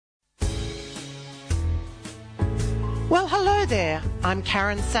Well, hello there. I'm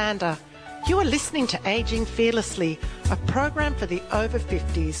Karen Sander. You are listening to Aging Fearlessly, a program for the over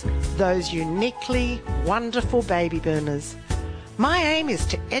 50s, those uniquely wonderful baby boomers. My aim is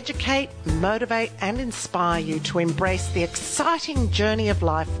to educate, motivate and inspire you to embrace the exciting journey of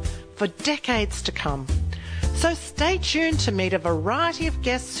life for decades to come. So stay tuned to meet a variety of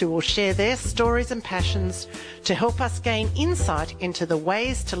guests who will share their stories and passions to help us gain insight into the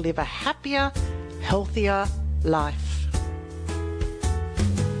ways to live a happier, healthier life.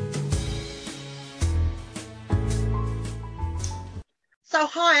 So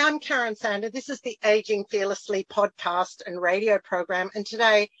hi, I'm Karen Sander. This is the Aging Fearlessly podcast and radio program. And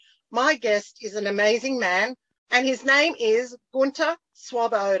today my guest is an amazing man and his name is Gunter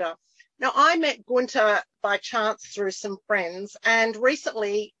Swoboda. Now, I met Gunter by chance through some friends, and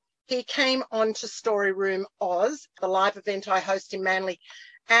recently he came on to Story Room Oz, the live event I host in Manly,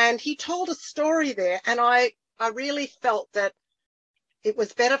 and he told a story there, and I really felt that it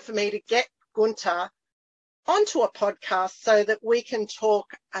was better for me to get Gunter onto a podcast so that we can talk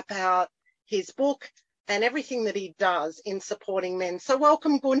about his book and everything that he does in supporting men. So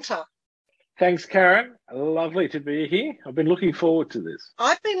welcome, Gunter. Thanks, Karen. Lovely to be here. I've been looking forward to this.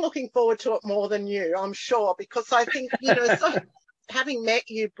 I've been looking forward to it more than you, I'm sure, because I think, so having met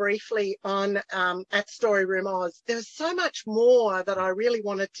you briefly on at Story Room Oz, there's so much more that I really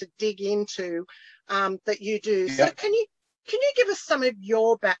wanted to dig into that you do. So Yep. can you give us some of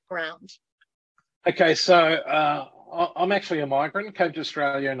your background? Okay, so I'm actually a migrant, came to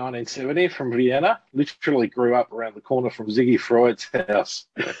Australia in 1970 from Vienna, literally grew up around the corner from Ziggy Freud's house.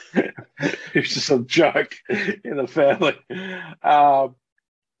 It was just a joke in the family.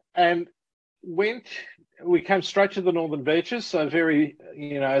 And we came straight to the Northern Beaches, so very,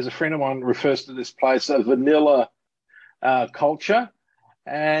 as a friend of mine refers to this place, a vanilla culture,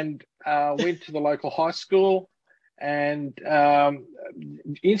 and went to the local high school and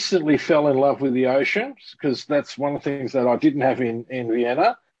instantly fell in love with the ocean, because that's one of the things that I didn't have in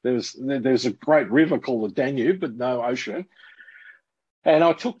Vienna. There's a great river called the Danube, but no ocean. And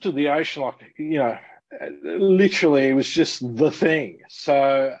I took to the ocean literally it was just the thing.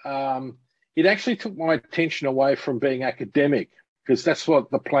 So it actually took my attention away from being academic, because that's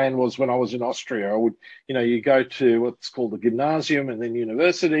what the plan was when I was in Austria. I would, you go to what's called the gymnasium and then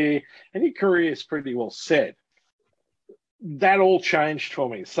university, and your career is pretty well set. That all changed for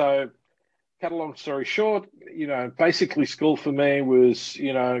me. So, cut a long story short, basically school for me was,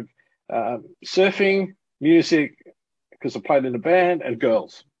 surfing, music, because I played in a band, and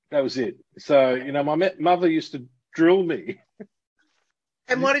girls. That was it. So, my mother used to drill me.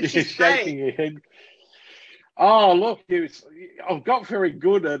 And what did she shaking say? her head. Oh, look, I've got very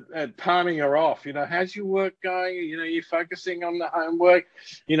good at palming her off. How's your work going? You're focusing on the homework.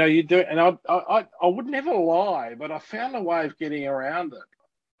 You do it. And I would never lie, but I found a way of getting around it.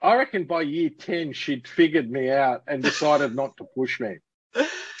 I reckon by year 10, she'd figured me out and decided not to push me.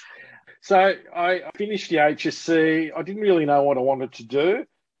 So I finished the HSC. I didn't really know what I wanted to do.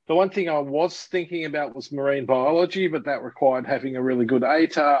 The one thing I was thinking about was marine biology, but that required having a really good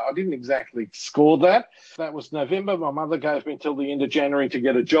ATAR. I didn't exactly score that. That was November. My mother gave me until the end of January to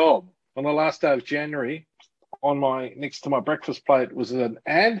get a job. On the last day of January, next to my breakfast plate was an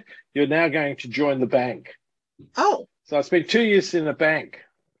ad. You're now going to join the bank. Oh. So I spent 2 years in a bank,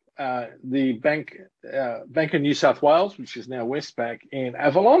 the Bank of New South Wales, which is now Westpac in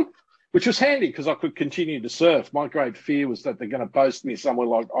Avalon, which was handy because I could continue to surf. My great fear was that they're going to post me somewhere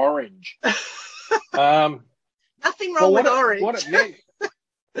like Orange. Nothing wrong with Orange. What it meant.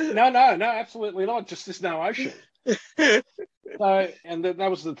 No, absolutely not. Just there's no ocean. So, and that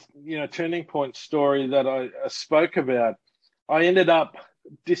was the turning point story that I spoke about. I ended up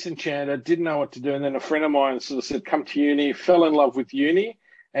disenchanted, didn't know what to do, and then a friend of mine sort of said, "Come to uni." Fell in love with uni,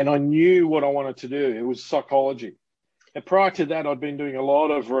 and I knew what I wanted to do. It was psychology. And prior to that, I'd been doing a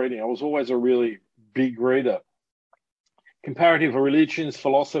lot of reading. I was always a really big reader. Comparative religions,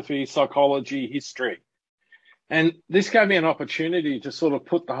 philosophy, psychology, history. And this gave me an opportunity to sort of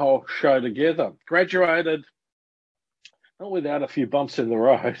put the whole show together. Graduated, not without a few bumps in the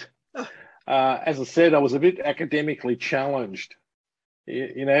road. As I said, I was a bit academically challenged.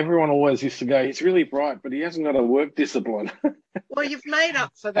 Everyone always used to go, he's really bright, but he hasn't got a work discipline. Well, you've made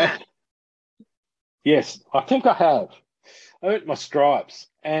up for that. Yes, I think I have. I earned my stripes.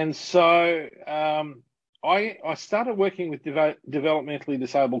 And so I started working with developmentally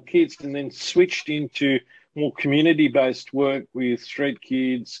disabled kids, and then switched into more community-based work with street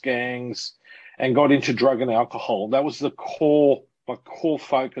kids, gangs, and got into drug and alcohol. That was my core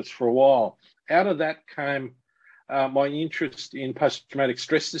focus for a while. Out of that came my interest in post-traumatic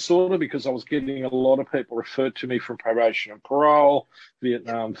stress disorder because I was getting a lot of people referred to me from probation and parole,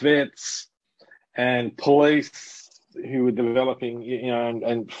 Vietnam vets, and police who were developing,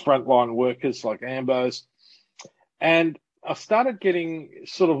 and frontline workers like AMBOs. And I started getting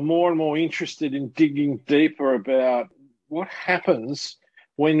sort of more and more interested in digging deeper about what happens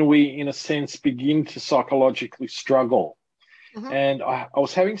when we, in a sense, begin to psychologically struggle. Mm-hmm. And I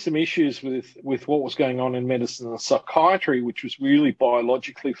was having some issues with what was going on in medicine and psychiatry, which was really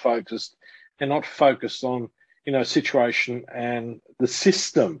biologically focused and not focused on, situation and the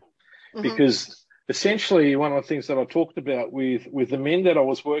system. Mm-hmm. Because essentially one of the things that I talked about with the men that I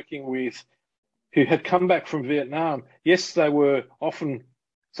was working with who had come back from Vietnam, yes, they were often,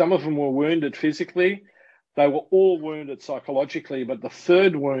 some of them were wounded physically. They were all wounded psychologically, but the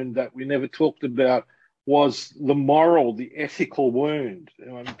third wound that we never talked about was the moral, the ethical wound.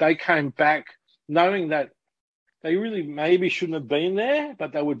 They came back knowing that they really maybe shouldn't have been there,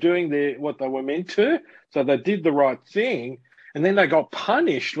 but they were doing what they were meant to. So they did the right thing. And then they got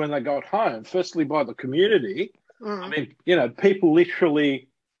punished when they got home, firstly by the community. Mm. I mean, people literally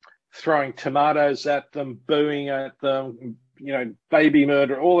throwing tomatoes at them, booing at them, baby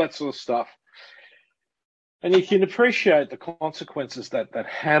murder, all that sort of stuff. And you can appreciate the consequences that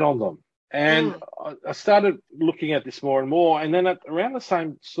had on them. And I started looking at this more and more. And then around the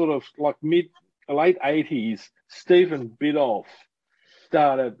same sort of like late 80s, Stephen Biddulph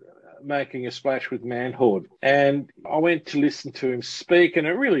started making a splash with manhood. And I went to listen to him speak, and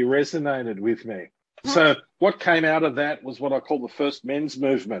it really resonated with me. So what came out of that was what I call the first men's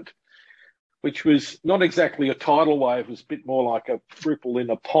movement, which was not exactly a tidal wave. It was a bit more like a ripple in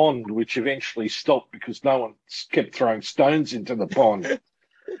a pond, which eventually stopped because no one kept throwing stones into the pond.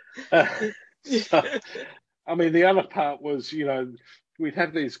 The other part was, we'd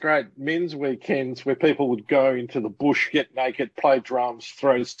have these great men's weekends where people would go into the bush, get naked, play drums,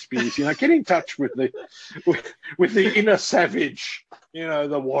 throw spears, get in touch with the inner savage,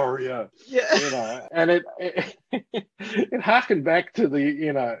 the warrior, and it harkened back to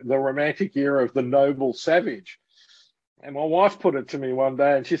the romantic era of the noble savage. And my wife put it to me one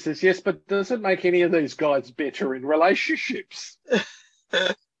day and she says, yes, but does it make any of these guys better in relationships?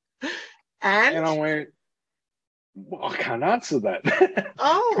 And I went, well, I can't answer that.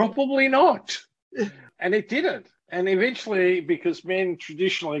 Oh. Probably not. And it didn't. And eventually, because men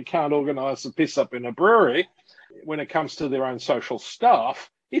traditionally can't organise a piss up in a brewery, when it comes to their own social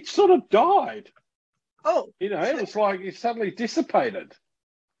stuff, it sort of died. Oh. It was like it suddenly dissipated.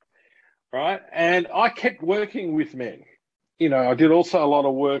 Right? And I kept working with men. I did also a lot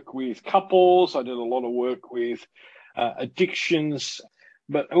of work with couples. I did a lot of work with addictions.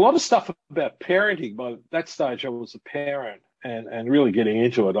 But a lot of stuff about parenting. By that stage, I was a parent and really getting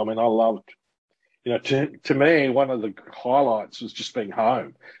into it. I mean, I loved, to me, one of the highlights was just being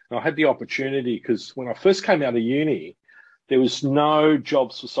home. And I had the opportunity because when I first came out of uni, there was no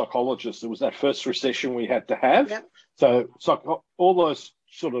jobs for psychologists. There was that first recession we had to have. Yep. So all those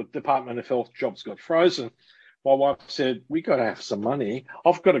sort of Department of Health jobs got frozen. My wife said, we got to have some money.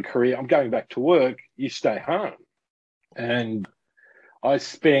 I've got a career. I'm going back to work. You stay home. And I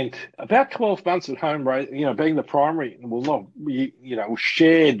spent about 12 months at home, being the primary,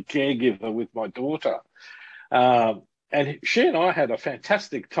 shared caregiver with my daughter. And she and I had a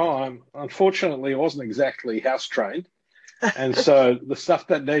fantastic time. Unfortunately, I wasn't exactly house trained. And so the stuff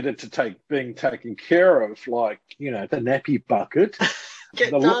that needed to being taken care of, like, the nappy bucket,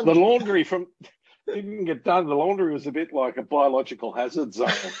 the laundry didn't get done. The laundry was a bit like a biological hazard zone.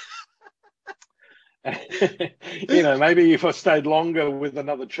 Maybe if I stayed longer with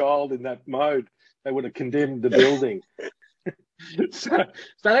another child in that mode, they would have condemned the building. so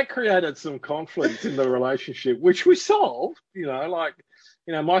that created some conflict in the relationship, which we solved.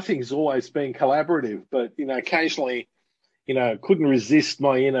 My thing's always been collaborative, but occasionally, couldn't resist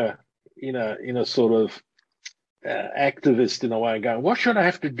my inner sort of activist in a way, going, "Why should I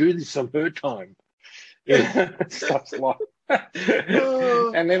have to do this on her time?" Stuff like.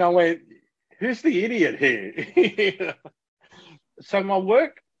 And then I went, who's the idiot here? So my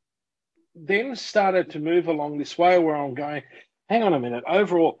work then started to move along this way where I'm going, hang on a minute,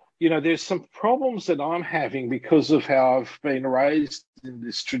 overall, there's some problems that I'm having because of how I've been raised in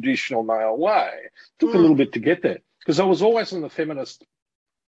this traditional male way. It took a little bit to get there because I was always on the feminist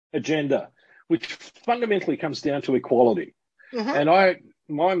agenda, which fundamentally comes down to equality. Mm-hmm. And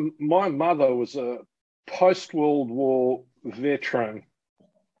my mother was a post-World War veteran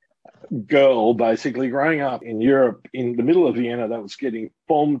girl, basically growing up in Europe in the middle of Vienna that was getting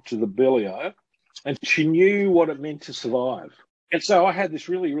bombed to the bilio, and she knew what it meant to survive. And so I had this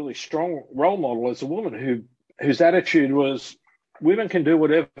really, really strong role model as a woman who whose attitude was women can do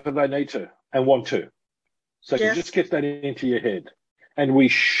whatever they need to and want to. So you Yes. just get that into your head, and we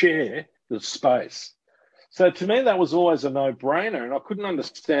share the space. So to me, that was always a no-brainer, and I couldn't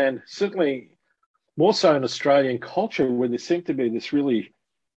understand, certainly more so in Australian culture, where there seemed to be this really,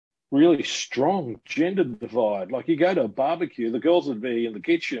 really strong gender divide. Like you go to a barbecue, the girls would be in the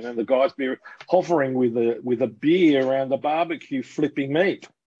kitchen and the guys be hovering with a beer around the barbecue, flipping meat.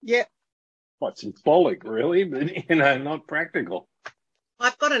 Yeah. Quite symbolic, really, but not practical.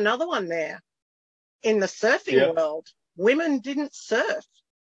 I've got another one there. In the surfing world, women didn't surf.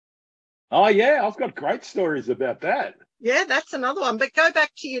 Oh, yeah, I've got great stories about that. Yeah, that's another one. But go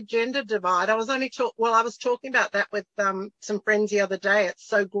back to your gender divide. I was talking about that with some friends the other day. It's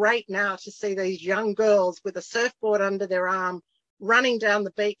so great now to see these young girls with a surfboard under their arm running down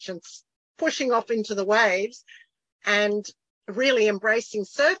the beach and pushing off into the waves and really embracing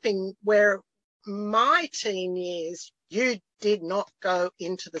surfing, where my teen years, you did not go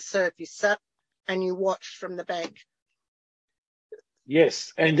into the surf. You sat and you watched from the bank.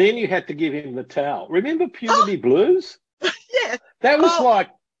 Yes, and then you had to give him the towel. Remember Puberty Blues? Yeah. That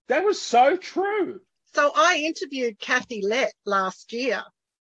was so true. So I interviewed Kathy Lett last year.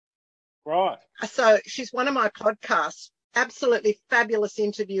 Right. So she's one of my podcasts. Absolutely fabulous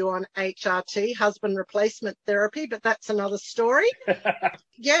interview on HRT, husband replacement therapy, but that's another story.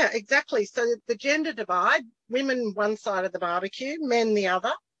 Yeah, exactly. So the gender divide, women one side of the barbecue, men the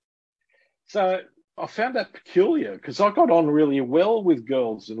other. So I found that peculiar because I got on really well with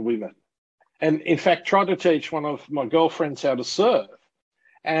girls and women. And in fact, tried to teach one of my girlfriends how to surf.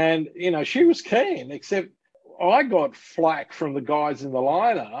 And, she was keen, except I got flack from the guys in the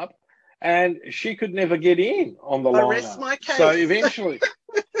lineup and she could never get in on the lineup. I rest my case. So eventually,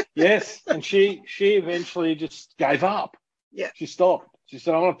 yes. And she eventually just gave up. Yeah. She stopped. She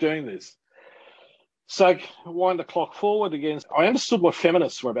said, I'm not doing this. So wind the clock forward again. I understood what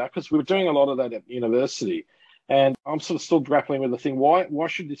feminists were about because we were doing a lot of that at university. And I'm sort of still grappling with the thing, why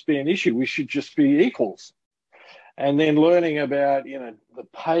should this be an issue? We should just be equals. And then learning about, the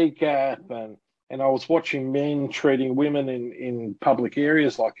pay gap and I was watching men treating women in public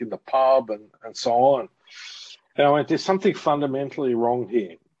areas like in the pub and so on. And I went, there's something fundamentally wrong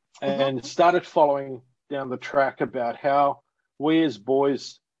here. And started following down the track about how we as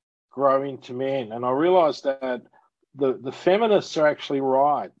boys grow into men. And I realized that the feminists are actually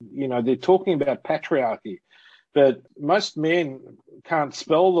right. They're talking about patriarchy, but most men can't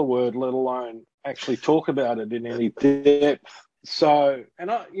spell the word, let alone actually talk about it in any depth. So,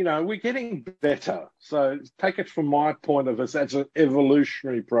 we're getting better. So take it from my point of view as an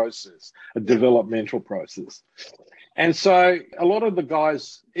evolutionary process, a developmental process. And so a lot of the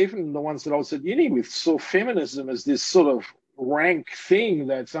guys, even the ones that I was at uni with, saw feminism as this sort of rank thing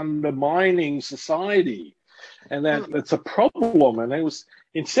that's undermining society and that it's a problem. And it was,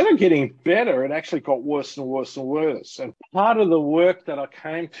 instead of getting better, it actually got worse and worse and worse. And part of the work that I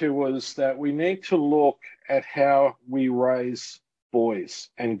came to was that we need to look at how we raise boys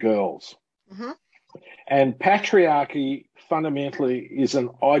and girls. And patriarchy fundamentally is an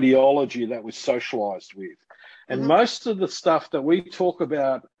ideology that we're socialized with. And most of the stuff that we talk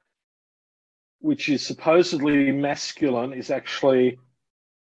about, which is supposedly masculine, is actually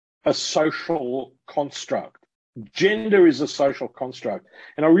a social construct. Gender is a social construct.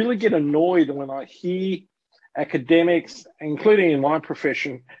 And I really get annoyed when I hear academics, including in my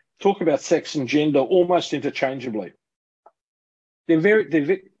profession, talk about sex and gender almost interchangeably. They're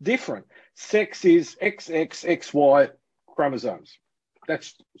very different. Sex is XXXY chromosomes.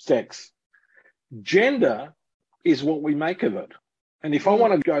 That's sex. Gender is what we make of it. And if I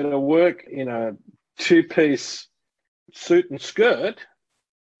want to go to work in a two-piece suit and skirt,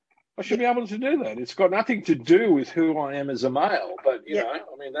 I should be able to do that. It's got nothing to do with who I am as a male, but,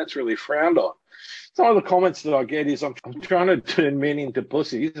 that's really frowned on. Some of the comments that I get is I'm trying to turn men into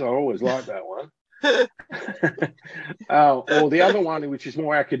pussies. I always like that one. Or the other one, which is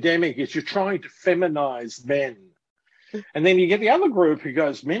more academic, is you're trying to feminize men. And then you get the other group who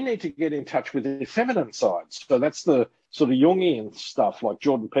goes, men need to get in touch with their feminine sides. So that's the sort of Jungian stuff like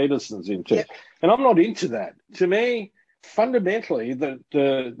Jordan Peterson's into. Yeah. And I'm not into that. To me, fundamentally,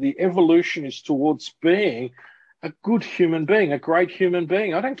 the evolution is towards being a good human being, a great human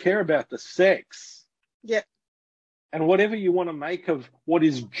being. I don't care about the sex. Yeah. And whatever you want to make of what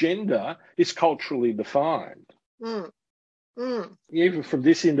is gender is culturally defined. Even from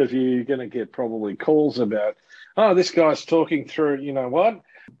this interview, you're going to get probably calls about, oh, this guy's talking through, what?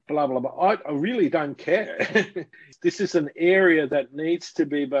 Blah, blah, blah. I really don't care. This is an area that needs to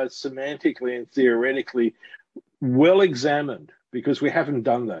be both semantically and theoretically well examined because we haven't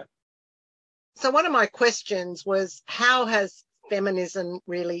done that. So one of my questions was, how has feminism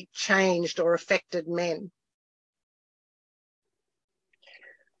really changed or affected men?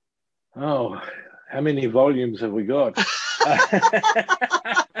 Oh, how many volumes have we got?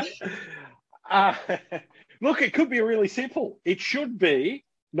 uh, Look, it could be really simple. It should be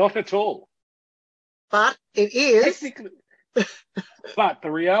not at all. But it is. Technically, but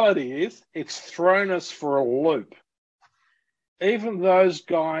the reality is it's thrown us for a loop. Even those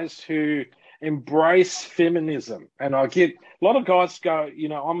guys who embrace feminism, and I get a lot of guys go,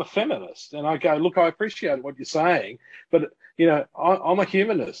 I'm a feminist. And I go, look, I appreciate what you're saying, but, I'm a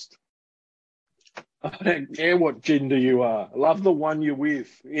humanist. I don't care what gender you are. I love the one you're with,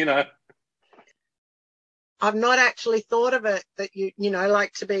 I've not actually thought of it that you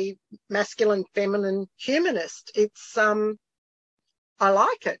like to be masculine, feminine, humanist. It's, I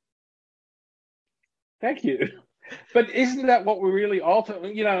like it. Thank you. But isn't that what we really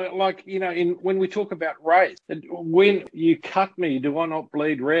ultimately, when we talk about race, when you cut me, do I not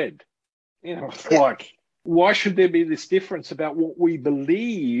bleed red? It's like, why should there be this difference about what we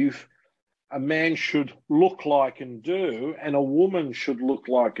believe a man should look like and do and a woman should look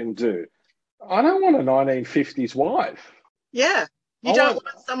like and do? I don't want a 1950s wife. Yeah. You don't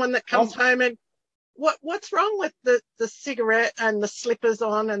want someone that comes home and what's wrong with the cigarette and the slippers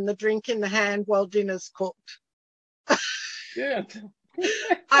on and the drink in the hand while dinner's cooked? Yeah.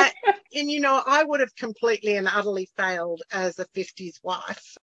 I would have completely and utterly failed as a 50s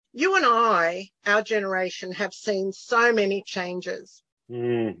wife. You and I, our generation, have seen so many changes.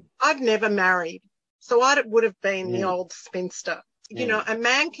 I've never married, so I would have been the old spinster. A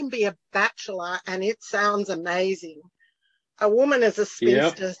man can be a bachelor and it sounds amazing. A woman as a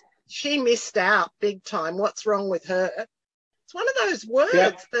spinster, she missed out big time. What's wrong with her? It's one of those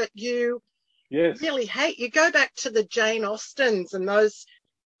words that you really hate. You go back to the Jane Austens and those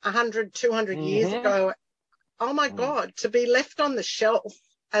 100, 200 years ago. Oh, my God, to be left on the shelf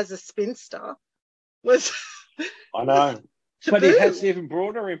as a spinster was... I know. But it has even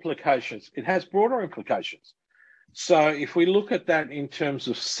broader implications. It has broader implications. So if we look at that in terms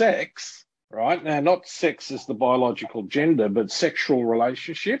of sex, right? Now, not sex as the biological gender, but sexual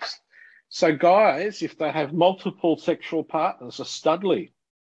relationships. So guys, if they have multiple sexual partners, are studly.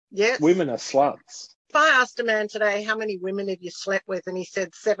 Yes. Women are sluts. If I asked a man today, how many women have you slept with? And he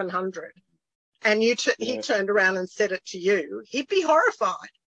said 700. And he turned around and said it to you, he'd be horrified.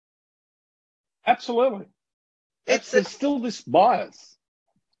 Absolutely. There's still this bias.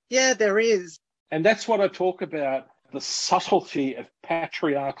 Yeah, there is. And that's what I talk about, the subtlety of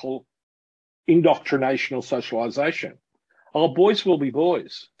patriarchal indoctrination or socialization. Oh, boys will be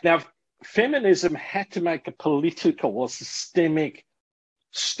boys. Now, feminism had to make a political or systemic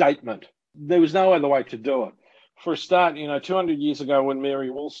statement. There was no other way to do it. For a start, 200 years ago when Mary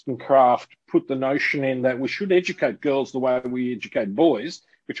Wollstonecraft put the notion in that we should educate girls the way we educate boys,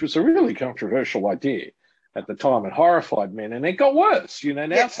 which was a really controversial idea at the time. It horrified men, and it got worse.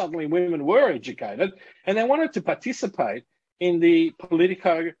 Now suddenly women were educated and they wanted to participate in the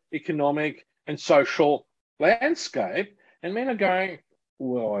politico-economic and social landscape, and men are going,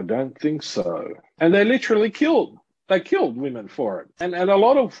 well, I don't think so. And they literally killed women for it. And a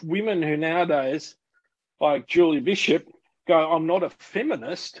lot of women who nowadays, like Julie Bishop, go, I'm not a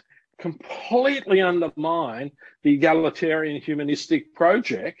feminist, completely undermine the egalitarian humanistic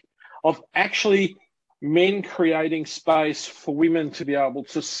project of actually men creating space for women to be able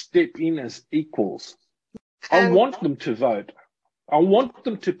to step in as equals. I want them to vote. I want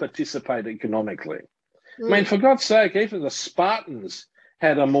them to participate economically. I mean, for God's sake, even the Spartans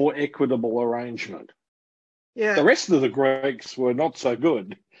had a more equitable arrangement. Yeah. The rest of the Greeks were not so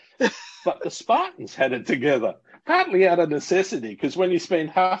good, but the Spartans had it together, partly out of necessity, because when you spend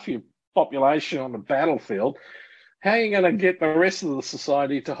half your population on the battlefield, how are you going to get the rest of the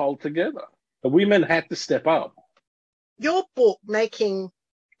society to hold together? The women had to step up. Your book, Making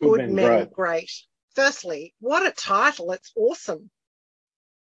Good Men Great. Firstly, what a title. It's awesome.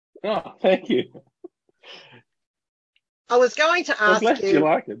 Oh, thank you. I was going to ask you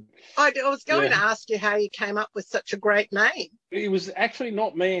like it. I was going to ask you how you came up with such a great name. It was actually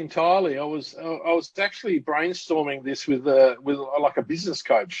not me entirely. I was actually brainstorming this with like a business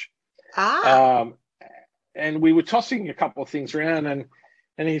coach. And we were tossing a couple of things around,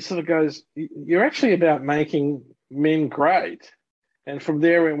 and he sort of goes, "You're actually about making men great." And from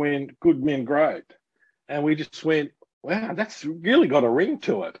there it went, "Good men great." And we just went, wow, that's really got a ring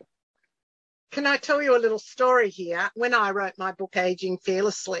to it. Can I tell you a little story here? When I wrote my book, Aging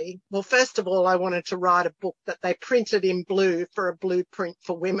Fearlessly, well, first of all, I wanted to write a book that they printed in blue for a blueprint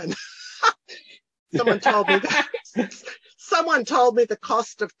for women. Someone told me that. Someone told me the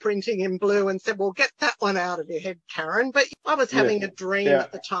cost of printing in blue and said, well, get that one out of your head, Karen. But I was having a dream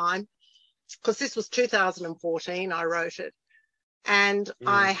at the time, because this was 2014, I wrote it. And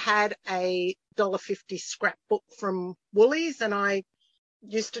I had a $1.50 scrapbook from Woolies, and I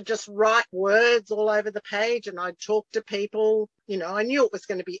used to just write words all over the page, and I'd talk to people. You know, I knew it was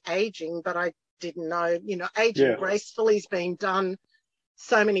going to be aging, but I didn't know, you know, aging gracefully has been done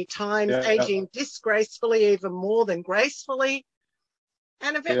so many times, aging disgracefully even more than gracefully.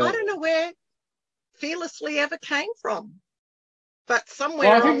 And I don't know where Fearlessly ever came from, but somewhere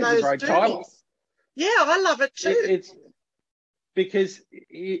I think on it's those a great doodles. title. Yeah, I love it too. It's because,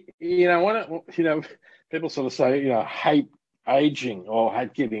 you know, people sort of say, you know, hate aging or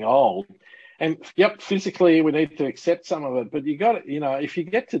hate getting old. And physically we need to accept some of it, but you got to, you know, if you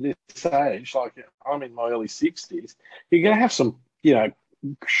get to this age, like I'm in my early 60s, you're going to have some, you know,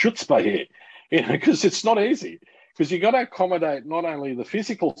 chutzpah here, you know, because it's not easy. Because you got to accommodate not only the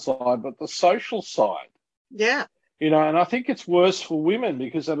physical side, but the social side. Yeah. You know, and I think it's worse for women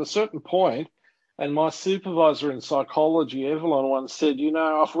because at a certain point, and my supervisor in psychology, Evelyn, once said, you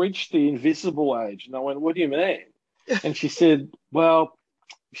know, I've reached the invisible age. And I went, what do you mean? And she said, well,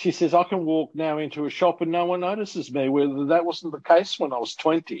 she says, I can walk now into a shop and no one notices me, whether that wasn't the case when I was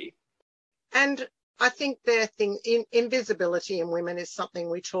 20. And I think invisibility in women is something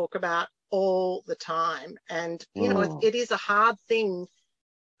we talk about all the time. And, you know, it is a hard thing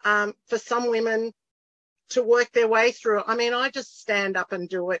for some women to work their way through it. I mean, I just stand up and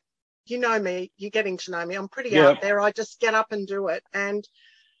do it. You know me, you're getting to know me. I'm pretty out there. I just get up and do it. And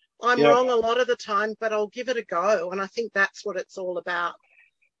I'm wrong a lot of the time, but I'll give it a go. And I think that's what it's all about.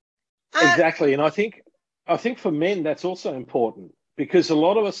 Exactly. And I think for men, that's also important because a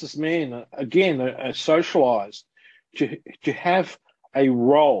lot of us as men, again, are socialized to have a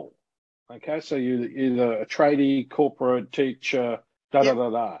role. Okay. So you're either a tradie, corporate, teacher,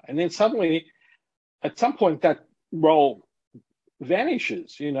 And then suddenly at some point that role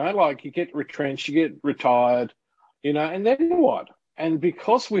vanishes, you know, like you get retrenched, you get retired, you know, and then what? And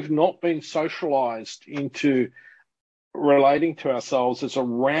because we've not been socialized into relating to ourselves as a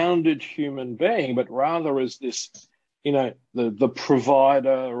rounded human being, but rather as this, you know, the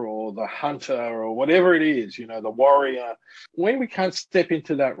provider or the hunter or whatever it is, you know, the warrior, when we can't step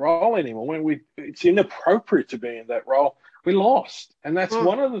into that role anymore, it's inappropriate to be in that role, we're lost. And that's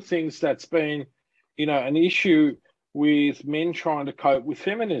one of the things that's been, you know, an issue with men trying to cope with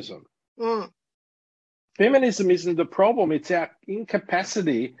feminism. Feminism isn't the problem. It's our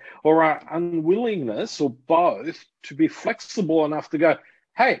incapacity or our unwillingness or both to be flexible enough to go,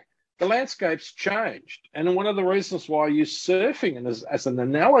 hey, the landscape's changed. And one of the reasons why I use surfing and as an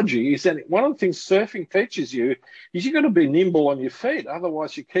analogy is that one of the things surfing teaches you is you've got to be nimble on your feet.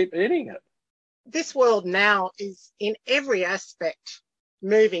 Otherwise, you keep eating it. This world now is in every aspect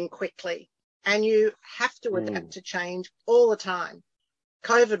moving quickly, and you have to adapt to change all the time.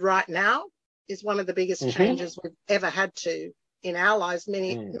 COVID right now is one of the biggest changes we've ever had to in our lives.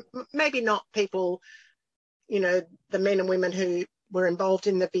 Maybe not people, you know, the men and women who were involved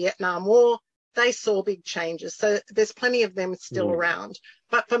in the Vietnam War, they saw big changes. So there's plenty of them still around.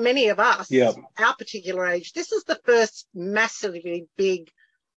 But for many of us, our particular age, this is the first massively big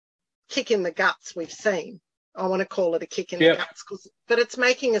kick in the guts we've seen. I want to call it a kick in the guts, but it's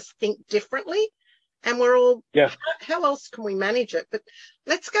making us think differently. And we're all, how else can we manage it? But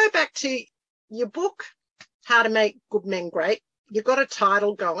let's go back to your book, How to Make Good Men Great. You've got a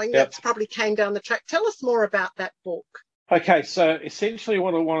title going. That's probably came down the track. Tell us more about that book. Okay, so essentially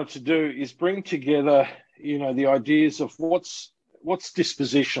what I wanted to do is bring together, you know, the ideas of what's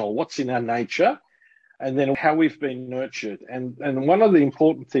dispositional, what's in our nature, and then how we've been nurtured. And one of the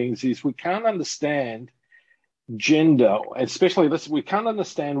important things is we can't understand gender, especially this, we can't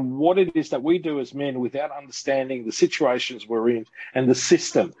understand what it is that we do as men without understanding the situations we're in and the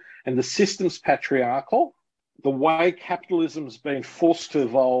system. And the system's patriarchal. The way capitalism's been forced to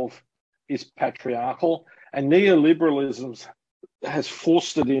evolve is patriarchal, and neoliberalism has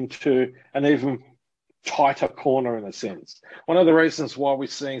forced it into an even tighter corner in a sense. One of the reasons why we're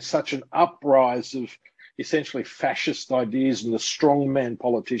seeing such an uprise of essentially fascist ideas and the strongman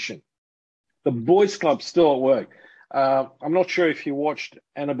politician. The boys' club's still at work. I'm not sure if you watched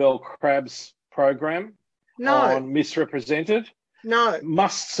Annabelle Crabb's program on Misrepresented. No.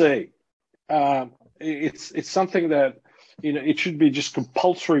 Must see. It's something that, you know, it should be just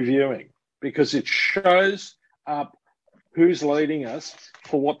compulsory viewing because it shows up who's leading us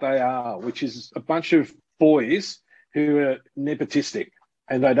for what they are, which is a bunch of boys who are nepotistic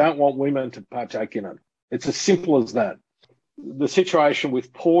and they don't want women to partake in it. It's as simple as that. the situation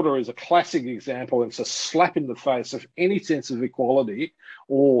with Porter is a classic example. It's a slap in the face of any sense of equality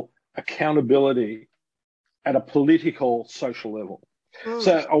or accountability at a political, social level.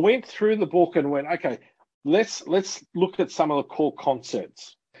 So I went through the book and went, okay, let's look at some of the core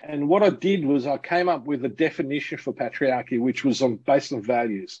concepts. And what I did was I came up with a definition for patriarchy, which was based on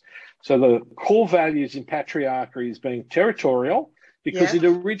values. So the core values in patriarchy is being territorial, because it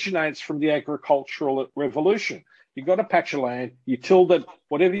originates from the agricultural revolution. You got a patch of land, you tilled it,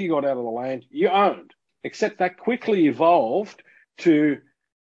 whatever you got out of the land, you owned. Except that quickly evolved to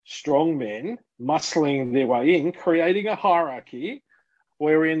strong men muscling their way in, creating a hierarchy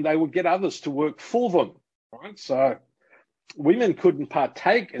wherein they would get others to work for them. Right? So women couldn't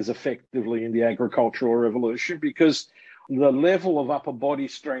partake as effectively in the agricultural revolution because the level of upper body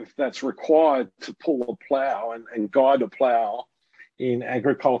strength that's required to pull a plough and guide a plough in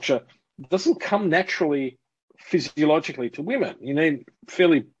agriculture doesn't come naturally physiologically to women. You need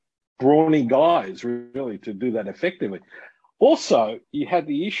fairly brawny guys really to do that effectively. Also, you had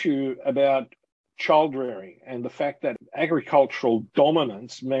the issue about child rearing and the fact that agricultural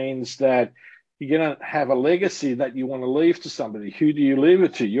dominance means that you're going to have a legacy that you want to leave to somebody. Who do you leave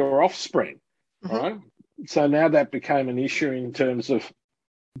it to? Your offspring, right? So now that became an issue in terms of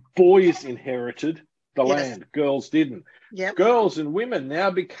boys inherited the land, girls didn't. Girls and women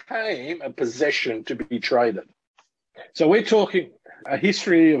now became a possession to be traded. So we're talking a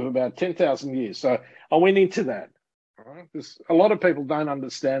history of about 10,000 years. So I went into that, right? Because a lot of people don't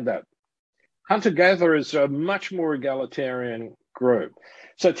understand that. Hunter-gatherers are a much more egalitarian group.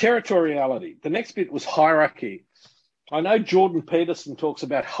 So territoriality. The next bit was hierarchy. I know Jordan Peterson talks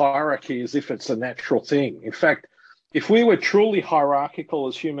about hierarchy as if it's a natural thing. In fact, if we were truly hierarchical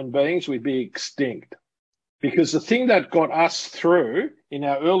as human beings, we'd be extinct. Because the thing that got us through in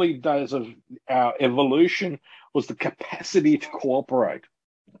our early days of our evolution was the capacity to cooperate.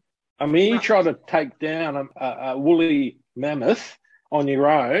 I mean, you try to take down a woolly mammoth on your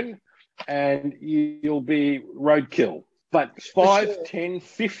own and you'll be roadkill. But 5, 10,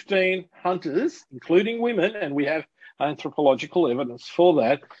 15 hunters, including women, and we have anthropological evidence for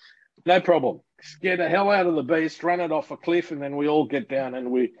that, no problem. Scare the hell out of the beast, run it off a cliff, and then we all get down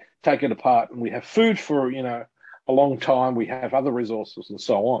and we take it apart, and we have food for, a long time. We have other resources and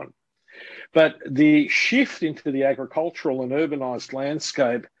so on. But the shift into the agricultural and urbanized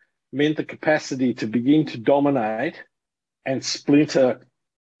landscape meant the capacity to begin to dominate and splinter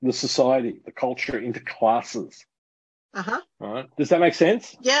the society, the culture, into classes. Right? Does that make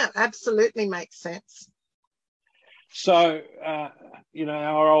sense? Yeah, absolutely makes sense. So,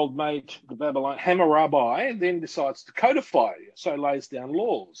 our old mate, the Babylon Hammurabi, then decides to codify, so lays down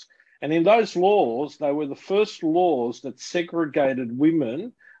laws. And in those laws, they were the first laws that segregated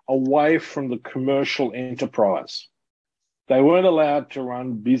women away from the commercial enterprise. They weren't allowed to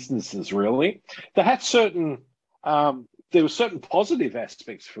run businesses, really. They had there were certain positive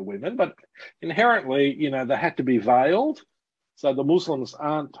aspects for women, but inherently, they had to be veiled. So the Muslims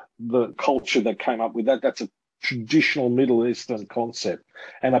aren't the culture that came up with that. That's a traditional Middle Eastern concept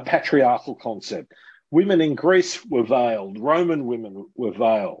and a patriarchal concept. Women in Greece were veiled. Roman women were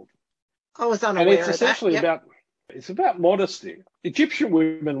veiled. I was unaware and it's of essentially that. it's about modesty. Egyptian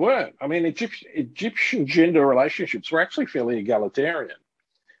women weren't. I mean, Egyptian gender relationships were actually fairly egalitarian.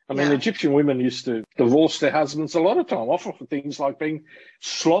 I mean, Egyptian women used to divorce their husbands a lot of time, often for things like being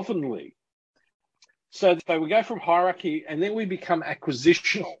slovenly. So we go from hierarchy and then we become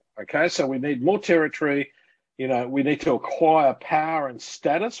acquisitional. Okay, so we need more territory. We need to acquire power and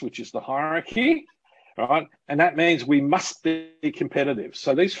status, which is the hierarchy, right? And that means we must be competitive.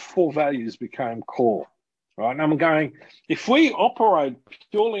 So these 4 values became core, right? And I'm going, if we operate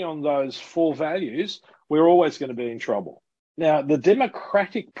purely on those 4 values, we're always going to be in trouble. Now, the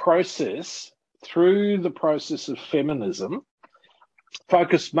democratic process, through the process of feminism,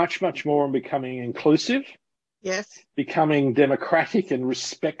 focused much, much more on becoming inclusive, becoming democratic and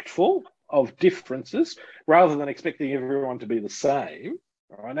respectful of differences, rather than expecting everyone to be the same.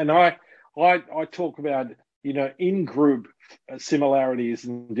 Right? And I talk about, in-group similarities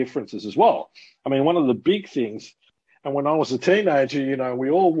and differences as well. I mean, one of the big things, and when I was a teenager, we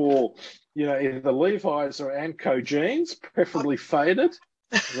all wore, either Levi's or Amco jeans, preferably faded,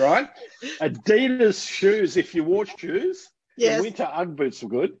 right? Adidas shoes, if you wore shoes. In winter, Ugg boots were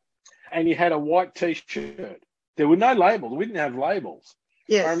good. And you had a white T-shirt. There were no labels. We didn't have labels.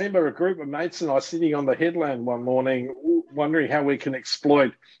 I remember a group of mates and I sitting on the headland one morning wondering how we can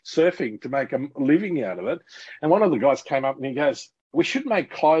exploit surfing to make a living out of it. And one of the guys came up and he goes, we should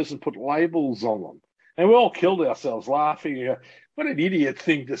make clothes and put labels on them. And we all killed ourselves laughing. What an idiot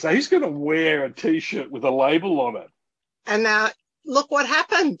thing to say. Who's going to wear a T-shirt with a label on it? And now look what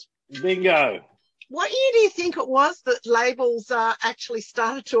happened. Bingo. What year do you think it was that labels actually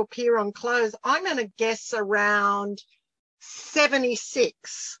started to appear on clothes? I'm going to guess around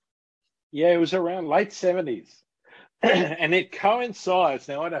 76. Yeah, it was around late 70s. And it coincides.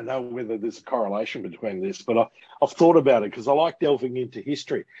 Now, I don't know whether there's a correlation between this, but I've thought about it because I like delving into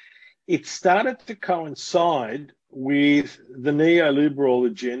history. It started to coincide with the neoliberal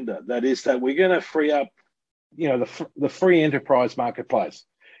agenda. That is that we're going to free up, the free enterprise marketplace.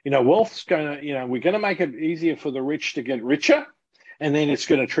 Wealth's going to, we're going to make it easier for the rich to get richer, and then it's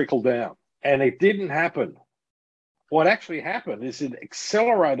going to trickle down. And it didn't happen. What actually happened is it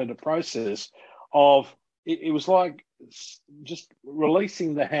accelerated a process of, it was like just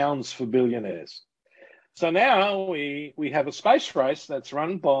releasing the hounds for billionaires. So now we have a space race that's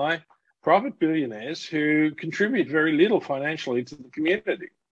run by private billionaires who contribute very little financially to the community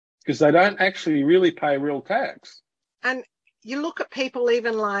because they don't actually really pay real tax. And you look at people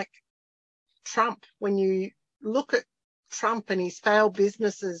even like Trump, when you look at Trump and his failed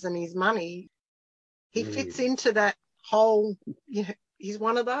businesses and his money, he fits into that whole, he's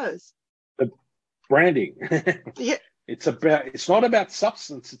one of those. The branding. Yeah. It's not about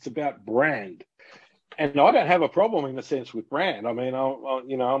substance, it's about brand. And I don't have a problem in a sense with brand. I mean,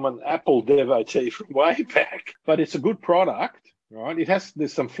 I'm an Apple devotee from way back, but it's a good product, right?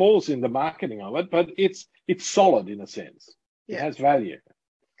 There's some flaws in the marketing of it, but it's solid in a sense. Yeah. It has value.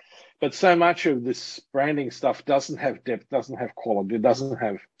 But so much of this branding stuff doesn't have depth, doesn't have quality, doesn't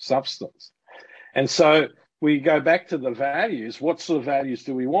have substance. And so we go back to the values. What sort of values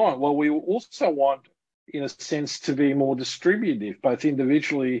do we want? Well, we also want, in a sense, to be more distributive, both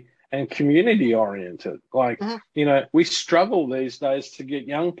individually and community oriented. Like, we struggle these days to get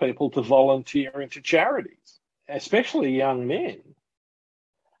young people to volunteer into charities, especially young men.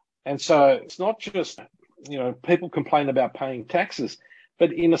 And so it's not just, people complain about paying taxes,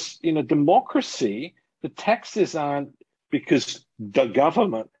 but in a democracy, the taxes aren't because the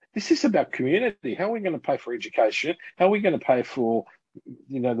government. This is about community. How are we going to pay for education? How are we going to pay for,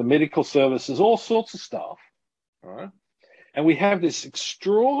 the medical services, all sorts of stuff, right? And we have this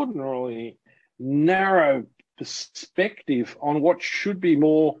extraordinarily narrow perspective on what should be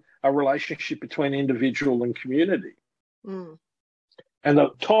more a relationship between individual and community. And the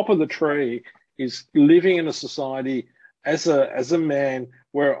top of the tree is living in a society as a man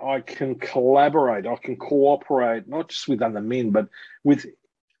where I can collaborate, I can cooperate, not just with other men, but with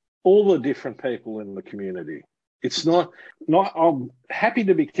all the different people in the community. It's not I'm happy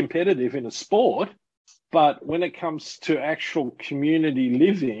to be competitive in a sport, but when it comes to actual community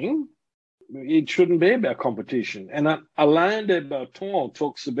living, it shouldn't be about competition. And Alain de Botton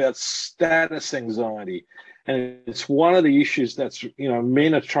talks about status anxiety. And it's one of the issues that's,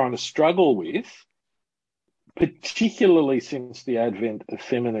 men are trying to struggle with, particularly since the advent of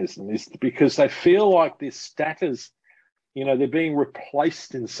feminism, is because they feel like this status, they're being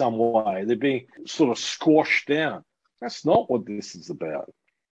replaced in some way. They're being sort of squashed down. That's not what this is about.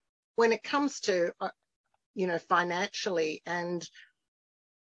 When it comes to financially, and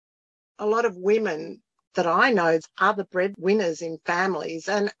a lot of women that I know are the breadwinners in families,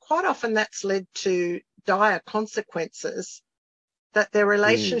 and quite often that's led to dire consequences, that their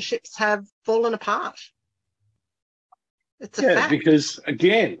relationships have fallen apart. It's a fact. Because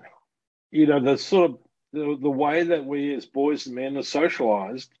again, the sort of the way that we as boys and men are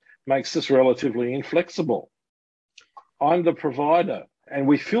socialized makes us relatively inflexible. I'm the provider. And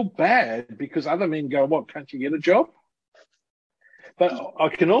we feel bad because other men go, what, can't you get a job? But I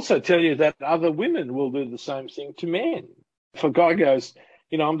can also tell you that other women will do the same thing to men. If a guy goes,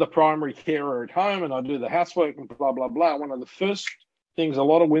 I'm the primary carer at home and I do the housework and blah, blah, blah, one of the first things a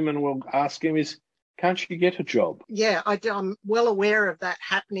lot of women will ask him is, can't you get a job? Yeah, I'm well aware of that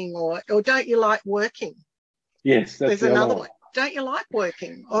happening. Or don't you like working? Yes, there's another one. Don't you like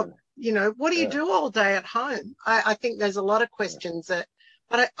working? Or, what do you do all day at home? I think there's a lot of questions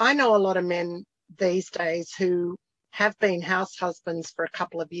but I know a lot of men these days who have been house husbands for a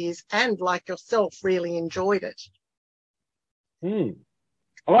couple of years and, like yourself, really enjoyed it.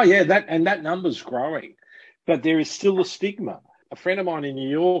 Oh, yeah, that number's growing. But there is still a stigma. A friend of mine in New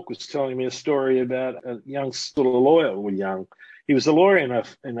York was telling me a story about a young sort of lawyer, or young. He was a lawyer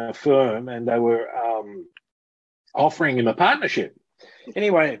in a firm, and they were offering him a partnership.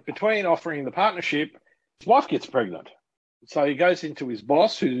 Anyway, between offering the partnership, his wife gets pregnant. So he goes into his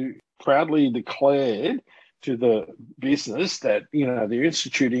boss, who proudly declared to the business that, they're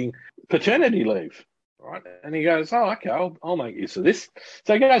instituting paternity leave, right? And he goes, oh, okay, I'll make use of this.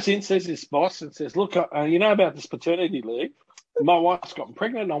 So he goes in, says his boss, and says, look, about this paternity leave? My wife's gotten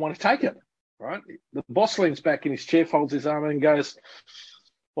pregnant and I want to take it. right? The boss leans back in his chair, folds his arm and goes,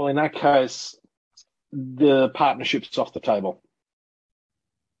 well, in that case, the partnership's off the table.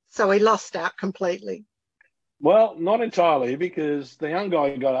 So he lost out completely. Well, not entirely, because the young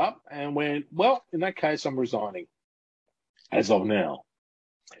guy got up and went, well, in that case, I'm resigning as of now.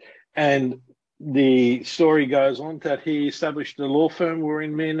 And the story goes on that he established a law firm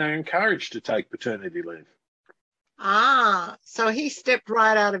wherein men are encouraged to take paternity leave. Ah, so he stepped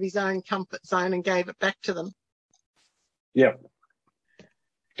right out of his own comfort zone and gave it back to them. Yep.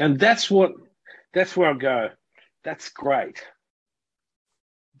 And that's where I go, that's great.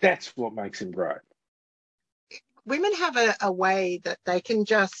 That's what makes him great. Women have a way that they can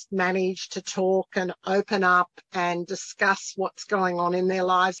just manage to talk and open up and discuss what's going on in their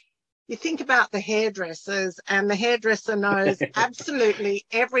lives. You think about the hairdressers, and the hairdresser knows absolutely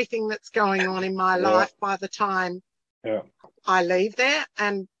everything that's going on in my life by the time I leave there,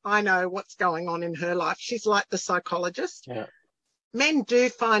 and I know what's going on in her life. She's like the psychologist. Yeah. Men do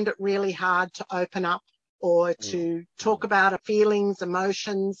find it really hard to open up or to talk about feelings,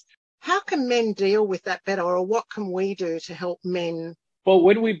 emotions. How can men deal with that better, or what can we do to help men? Well,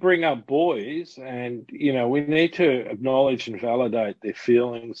 when we bring up boys, and, we need to acknowledge and validate their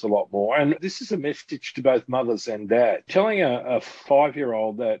feelings a lot more. And this is a message to both mothers and dad. Telling a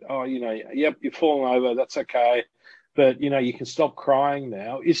 5-year-old that, yep, you've fallen over, that's okay, but, you can stop crying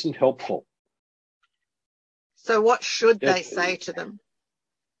now, isn't helpful. So what should they say to them?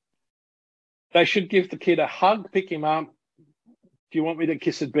 They should give the kid a hug, pick him up. Do you want me to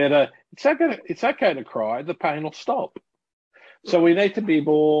kiss it better? It's okay to cry. The pain will stop. So we need to be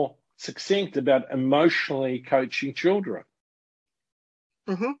more succinct about emotionally coaching children.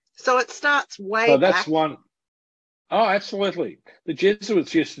 Mm-hmm. So it starts way So that's back. one. Oh, absolutely. The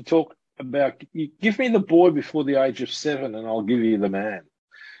Jesuits used to talk about, you give me the boy before the age of 7 and I'll give you the man.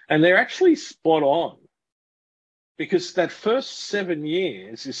 And they're actually spot on, because that first 7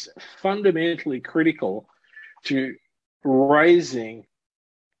 years is fundamentally critical to raising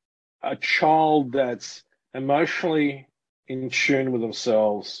a child that's emotionally in tune with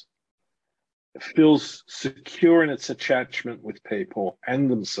themselves, feels secure in its attachment with people and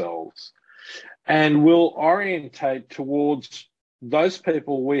themselves, and will orientate towards those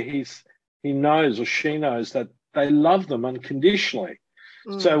people where he knows or she knows that they love them unconditionally.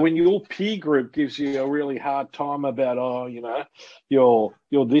 So when your peer group gives you a really hard time about, you're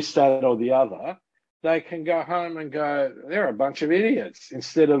this, that, or the other, they can go home and go, they're a bunch of idiots,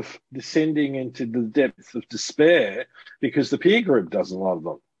 instead of descending into the depths of despair because the peer group doesn't love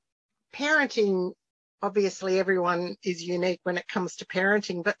them. Parenting, obviously everyone is unique when it comes to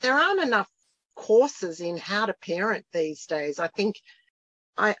parenting, but there aren't enough courses in how to parent these days. I think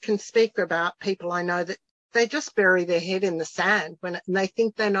I can speak about people I know that they just bury their head in the sand and they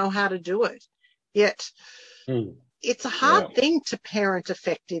think they know how to do it. Yet it's a hard thing to parent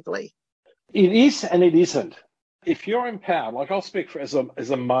effectively. It is and it isn't. If you're empowered, like I'll speak as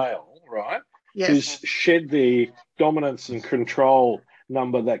a male, right, who's shed the dominance and control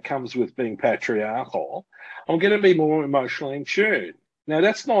number that comes with being patriarchal, I'm going to be more emotionally in tune. Now,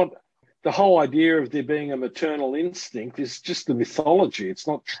 that's not the whole idea of there being a maternal instinct is just the mythology. It's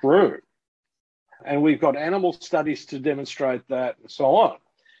not true. And we've got animal studies to demonstrate that and so on.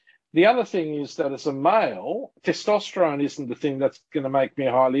 The other thing is that as a male, testosterone isn't the thing that's going to make me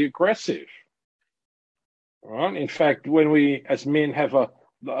highly aggressive. Right? In fact, when we as men have a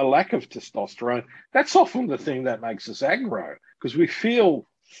lack of testosterone, that's often the thing that makes us aggro, because we feel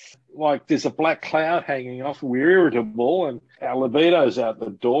like there's a black cloud hanging off, we're irritable and our libido's out the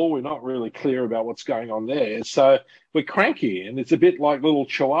door. We're not really clear about what's going on there. So we're cranky, and it's a bit like little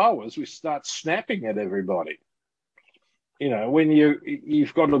chihuahuas. We start snapping at everybody. When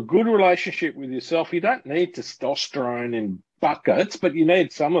you've got a good relationship with yourself, you don't need testosterone in buckets, but you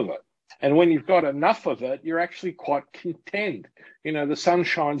need some of it. And when you've got enough of it, you're actually quite content. The sun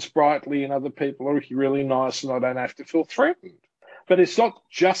shines brightly and other people are really nice and I don't have to feel threatened. But it's not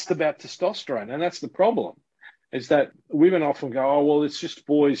just about testosterone. And that's the problem, is that women often go, oh, well, it's just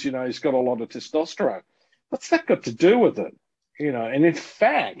boys, he's got a lot of testosterone. What's that got to do with it? And in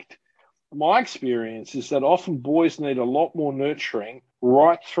fact, my experience is that often boys need a lot more nurturing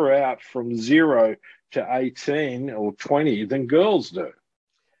right throughout from 0 to 18 or 20 than girls do.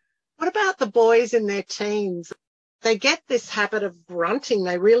 What about the boys in their teens? They get this habit of grunting.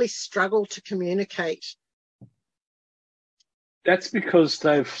 They really struggle to communicate. That's because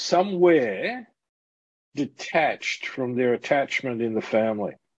they've somewhere detached from their attachment in the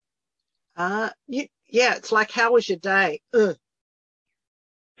family. It's like, how was your day?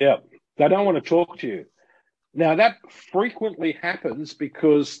 Yeah, they don't want to talk to you. Now, that frequently happens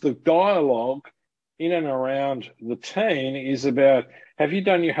because the dialogue in and around the teen is about, have you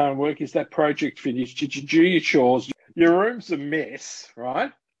done your homework? Is that project finished? Did you do your chores? Your room's a mess,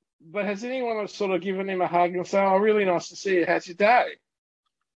 right? But has anyone sort of given him a hug and say, oh, really nice to see you. How's your day?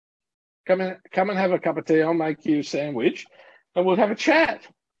 Come and have a cup of tea. I'll make you a sandwich and we'll have a chat.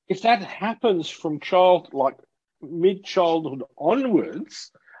 If that happens from mid-childhood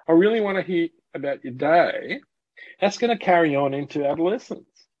onwards, I really want to hear about your day. That's going to carry on into adolescence.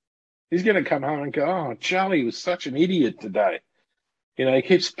 He's going to come home and go, oh, Charlie was such an idiot today. You know, he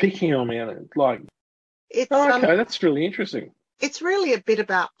keeps picking on me. And it's like, okay, that's really interesting. It's really a bit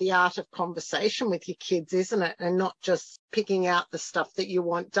about the art of conversation with your kids, isn't it? And not just picking out the stuff that you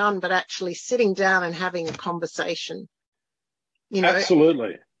want done, but actually sitting down and having a conversation, you know,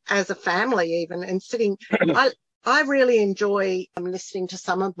 absolutely, as a family even, and sitting. I really enjoy listening to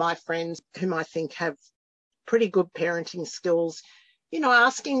some of my friends whom I think have pretty good parenting skills, you know,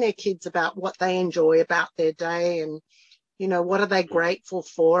 asking their kids about what they enjoy about their day and, you know, what are they grateful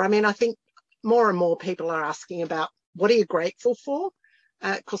for? I mean, I think more and more people are asking about, what are you grateful for?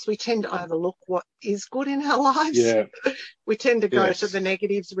 Because we tend to overlook what is good in our lives. Yeah. We tend to go to the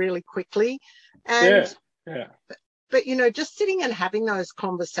negatives really quickly. And, but, you know, just sitting and having those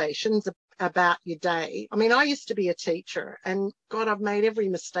conversations about your day. I mean, I used to be a teacher and God, I've made every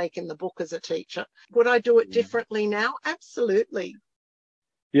mistake in the book as a teacher. Would I do it differently now? Absolutely.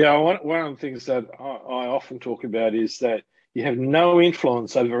 Yeah. One of the things that I often talk about is that you have no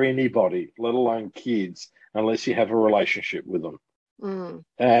influence over anybody, let alone kids, unless you have a relationship with them.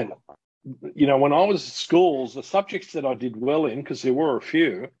 And, you know, when I was at schools, the subjects that I did well in, because there were a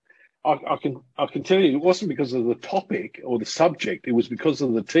few, I can tell you it wasn't because of the topic or the subject. It was because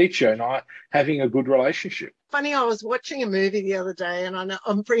of the teacher and I having a good relationship. Funny, I was watching a movie the other day and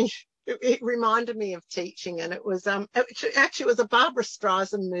it reminded me of teaching, and it was actually it was a Barbara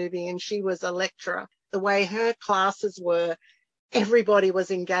Streisand movie, and she was a lecturer. The way her classes were, everybody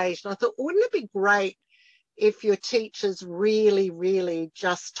was engaged. And I thought, wouldn't it be great if your teachers really, really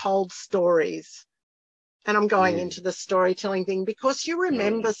just told stories? And I'm going into the storytelling thing because you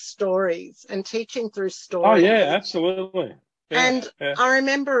remember stories and teaching through stories. Oh, yeah, absolutely. Yeah, and I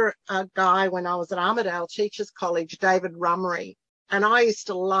remember a guy when I was at Armidale Teachers College, David Rummery, and I used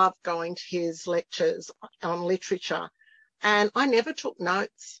to love going to his lectures on literature, and I never took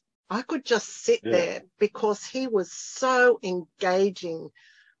notes. I could just sit there because he was so engaging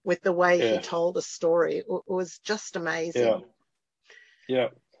with the way he told a story. It was just amazing. Yeah.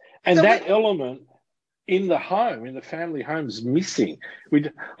 And so that element in the home, in the family home, is missing.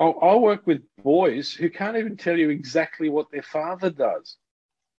 I work with boys who can't even tell you exactly what their father does.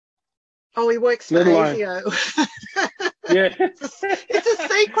 Oh, he works for ASIO. Yeah. It's a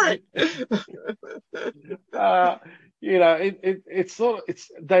secret. You know,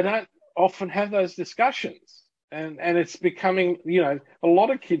 they don't often have those discussions. And it's becoming, you know, a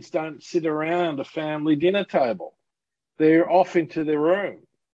lot of kids don't sit around a family dinner table. They're off into their room.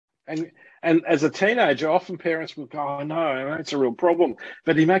 And as a teenager, often parents will go, oh, no, it's a real problem.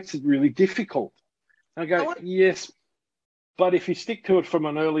 But he makes it really difficult. I go, yes, but if you stick to it from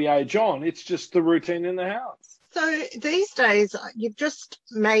an early age on, it's just the routine in the house. So these days, you've just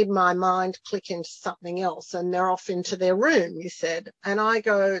made my mind click into something else, and they're off into their room, you said. And I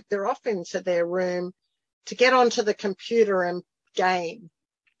go, they're off into their room to get onto the computer and game.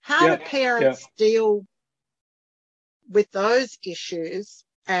 How do parents deal with those issues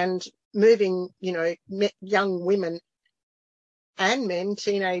and moving, you know, young women and men,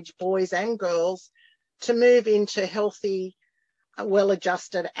 teenage boys and girls, to move into healthy,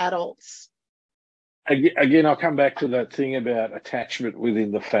 well-adjusted adults? Again, I'll come back to that thing about attachment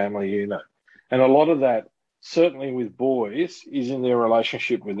within the family unit. And a lot of that, certainly with boys, is in their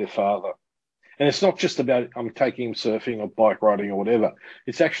relationship with their father. And it's not just about I'm taking him surfing or bike riding or whatever.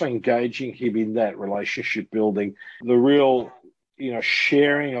 It's actually engaging him in that relationship building, the real, you know,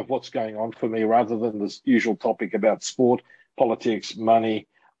 sharing of what's going on for me rather than the usual topic about sport, politics, money,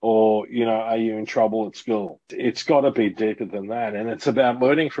 or, you know, are you in trouble at school? It's got to be deeper than that. And it's about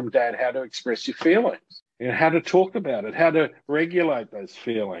learning from dad how to express your feelings, you know, how to talk about it, how to regulate those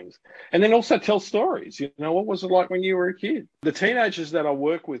feelings. And then also tell stories. You know, what was it like when you were a kid? The teenagers that I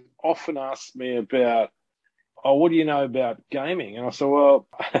work with often ask me about, oh, what do you know about gaming? And I say, well,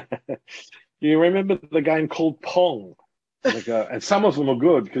 you remember the game called Pong? And they go, and some of them are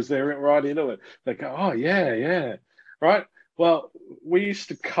good because they're right into it. They go, oh, yeah, right? Well, we used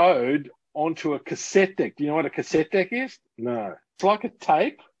to code onto a cassette deck. Do you know what a cassette deck is? No. It's like a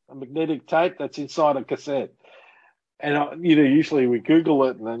tape, a magnetic tape that's inside a cassette. And, usually we Google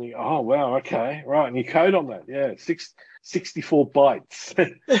it and then you go, oh, wow, okay, right. And you code on that. Yeah, 64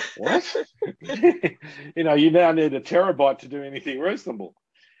 bytes. What? You now need a terabyte to do anything reasonable.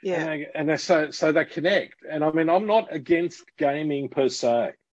 Yeah. So they connect. And I mean, I'm not against gaming per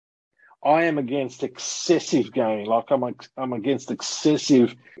se. I am against excessive gaming. Like I'm against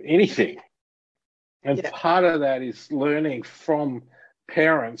excessive anything. And part of that is learning from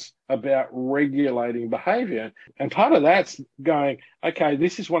parents about regulating behavior. And part of that's going, okay,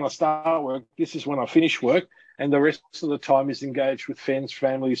 this is when I start work, this is when I finish work, and the rest of the time is engaged with friends,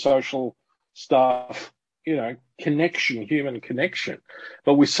 family, social stuff, connection, human connection.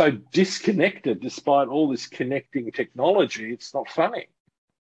 But we're so disconnected despite all this connecting technology, it's not funny.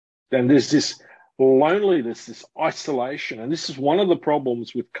 And there's this loneliness, this isolation. And this is one of the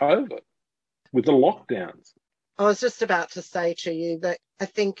problems with COVID, with the lockdowns. I was just about to say to you that I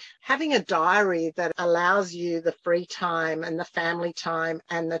think having a diary that allows you the free time and the family time,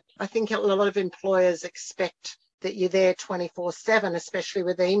 and that I think a lot of employers expect that you're there 24/7, especially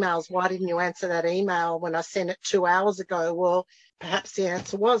with emails. Why didn't you answer that email when I sent it 2 hours ago? Well, perhaps the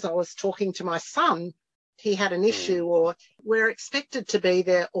answer was I was talking to my son. He had an issue, or we're expected to be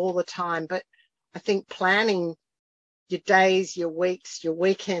there all the time. But I think planning your days, your weeks, your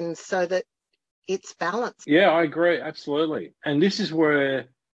weekends so that it's balanced. Yeah, I agree. Absolutely. And this is where,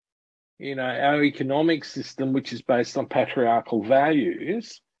 our economic system, which is based on patriarchal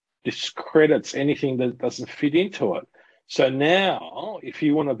values, discredits anything that doesn't fit into it. So now, if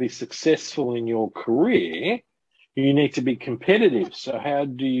you want to be successful in your career, you need to be competitive. So how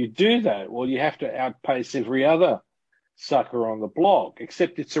do you do that? Well, you have to outpace every other sucker on the block,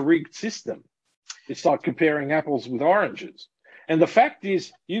 except it's a rigged system. It's like comparing apples with oranges. And the fact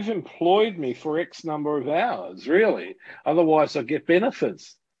is, you've employed me for X number of hours, really. Otherwise, I get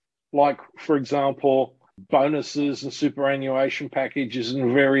benefits, like, for example, bonuses and superannuation packages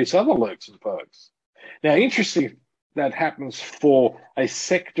and various other lurks and perks. Now, interesting, that happens for a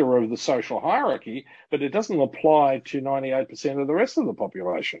sector of the social hierarchy, but it doesn't apply to 98% of the rest of the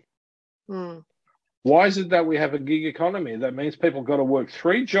population. Why is it that we have a gig economy? That means people got to work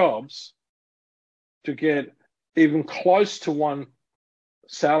 3 jobs to get even close to one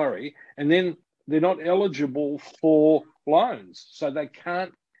salary, and then they're not eligible for loans. So they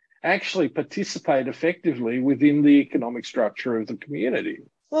can't actually participate effectively within the economic structure of the community.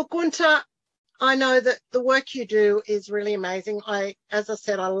 Well, Gunter, I know that the work you do is really amazing. As I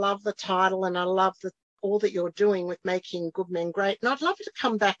said, I love the title and I love all that you're doing with making good men great. And I'd love to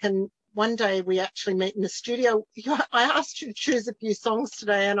come back and one day we actually meet in the studio. I asked you to choose a few songs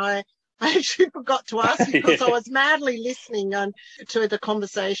today, and I actually forgot to ask you because I was madly listening to the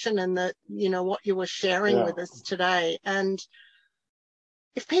conversation and what you were sharing with us today. And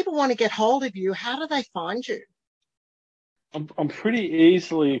if people want to get hold of you, how do they find you? I'm pretty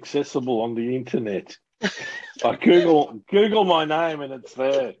easily accessible on the internet. I Google my name and it's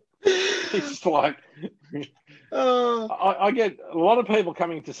there. It's like I get a lot of people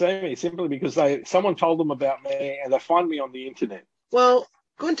coming to see me simply because someone told them about me and they find me on the internet. Well,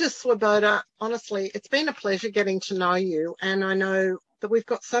 Gunter Swoboda, honestly, it's been a pleasure getting to know you, and I know that we've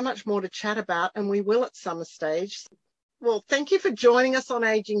got so much more to chat about, and we will at some stage. Well, thank you for joining us on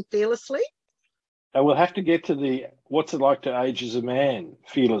Aging Fearlessly. And we'll have to get to what's it like to age as a man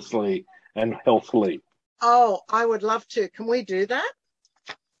fearlessly and healthily. Oh, I would love to. Can we do that?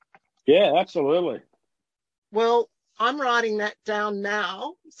 Yeah, absolutely. Well, I'm writing that down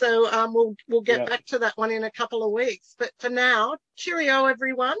now, so we'll get back to that one in a couple of weeks. But for now, cheerio,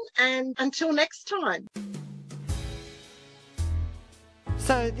 everyone, and until next time.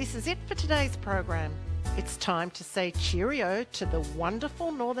 So this is it for today's program. It's time to say cheerio to the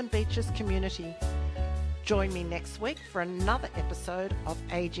wonderful Northern Beaches community. Join me next week for another episode of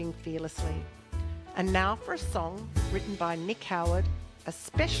Aging Fearlessly. And now for a song written by Nick Howard,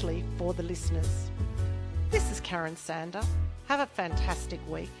 especially for the listeners. This is Karen Sander. Have a fantastic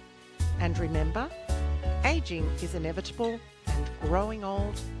week. And remember, aging is inevitable and growing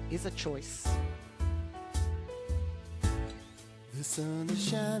old is a choice. The sun is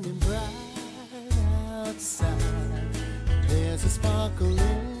shining bright outside. There's a sparkle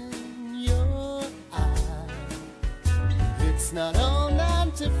in your eye. It's not all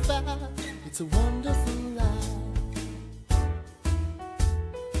 9 to 5. It's a wonderful life.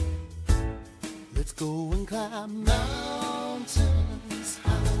 Let's go and climb mountains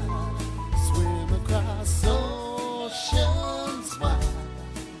high, swim across oceans wide,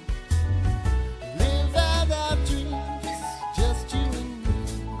 live out our dreams, just you and me.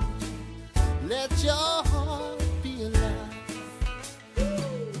 Let your heart be alive.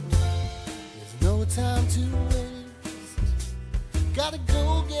 There's no time to wait.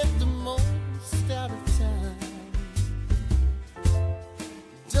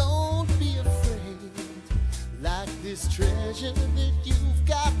 this treasure that you've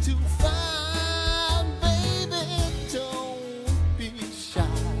got to find. Baby, don't be shy.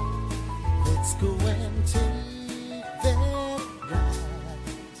 Let's go and take that ride.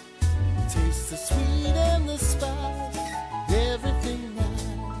 Taste the sweet and the spice, everything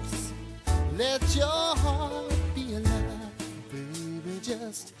nice. Let your heart be alive, baby.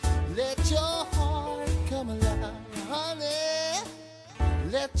 Just let your heart come alive, honey.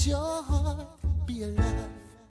 Let your heart be alive.